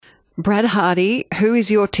Brad Hardy, who is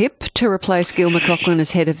your tip to replace Gil McLachlan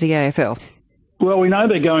as head of the AFL? Well, we know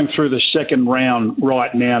they're going through the second round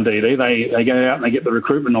right now, Dee Dee. They go out and they get the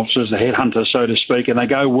recruitment officers, the headhunters, so to speak, and they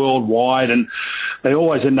go worldwide, and they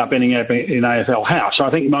always end up ending up in AFL House. So I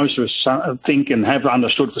think most of us think and have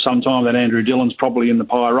understood for some time that Andrew Dillon's probably in the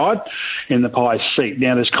pie ride, in the pie seat.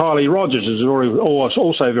 Now, there's Kylie Rogers, who's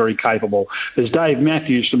also very capable. There's Dave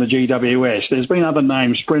Matthews from the GWS. There's been other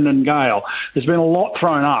names, Brendan Gale. There's been a lot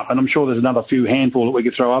thrown up, and I'm sure there's another few handful that we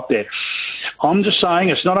could throw up there. I'm just saying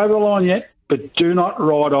it's not over the line yet. But do not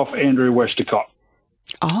write off Andrew Westacott,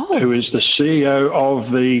 who is the CEO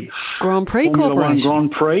of the Grand Prix Formula Corporation. One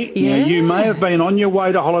Grand Prix. Yeah. Now, you may have been on your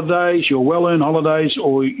way to holidays, your well-earned holidays,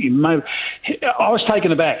 or you may. I was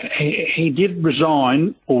taken aback. He did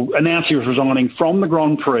resign, or announce he was resigning from the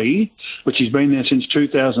Grand Prix, which he's been there since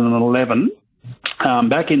 2011,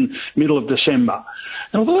 back in middle of December.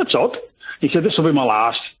 And I thought, that's odd. He said, this will be my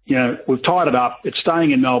last. You know, we've tied it up. It's staying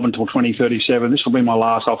in Melbourne until 2037. This will be my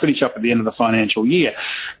last. I'll finish up at the end of the financial year.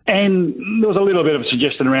 And there was a little bit of a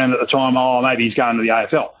suggestion around at the time, maybe he's going to the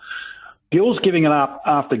AFL. Gil's giving it up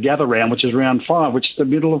after Gather Round, which is round 5, which is the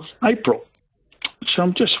middle of April. So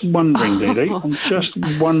I'm just wondering, Dee Dee,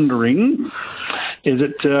 is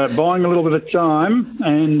it buying a little bit of time?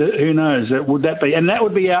 And who knows, would that be? And that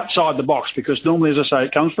would be outside the box, because normally, as I say,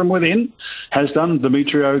 it comes from within, has done,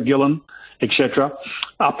 Demetrio, Gillen, etc.,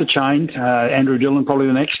 up the chain. Andrew Dillon probably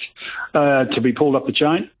the next to be pulled up the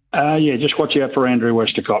chain. Just watch out for Andrew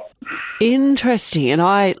Westacott. Interesting, and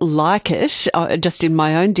I like it. Just in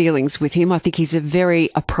my own dealings with him, I think he's very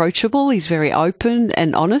approachable. He's very open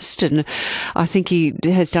and honest, and I think he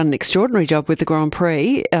has done an extraordinary job with the Grand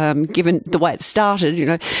Prix, given the way it started,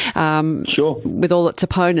 Sure. with all its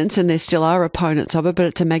opponents, and there still are opponents of it, but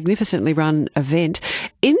it's a magnificently run event.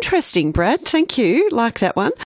 Interesting, Brad. Thank you. Like that one.